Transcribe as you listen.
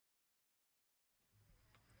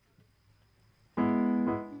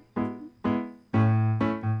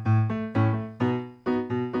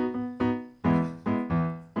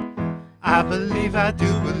I believe, I do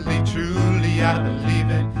believe, truly I believe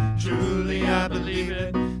it, truly I believe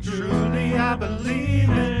it, truly I believe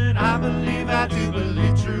it. I believe, I do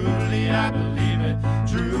believe, truly I believe it,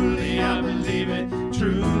 truly I believe it,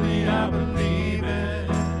 truly I believe it.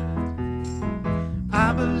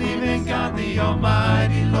 I believe in God the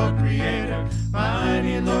Almighty, Lord Creator,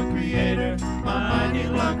 mighty Lord Creator, mighty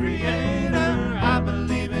Lord Creator. I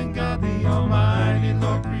believe in God the Almighty,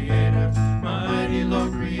 Lord Creator, mighty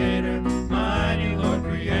Lord Creator, mighty Lord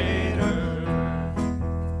Creator.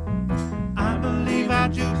 I believe, I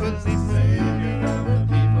do believe, Savior of the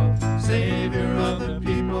people, Savior of the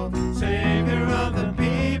people, Savior of the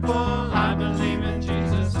people. I believe in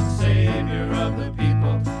Jesus, the Savior of the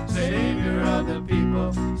people, Savior of the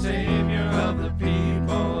people, Savior of the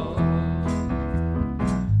people.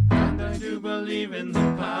 And I do believe in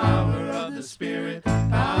the power of the Spirit,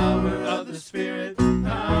 power of the Spirit,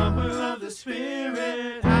 power of the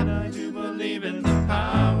Spirit. And I do believe in the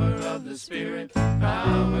power of the Spirit,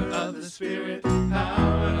 power of the Spirit,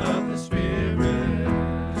 power of the Spirit.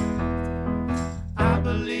 I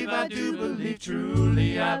believe, I do believe,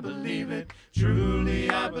 truly I believe it, truly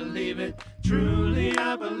I believe it, truly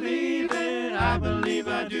I believe it. I believe,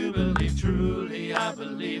 I do believe, truly I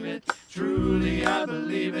believe it, truly I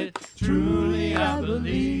believe it, truly I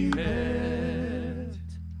believe it.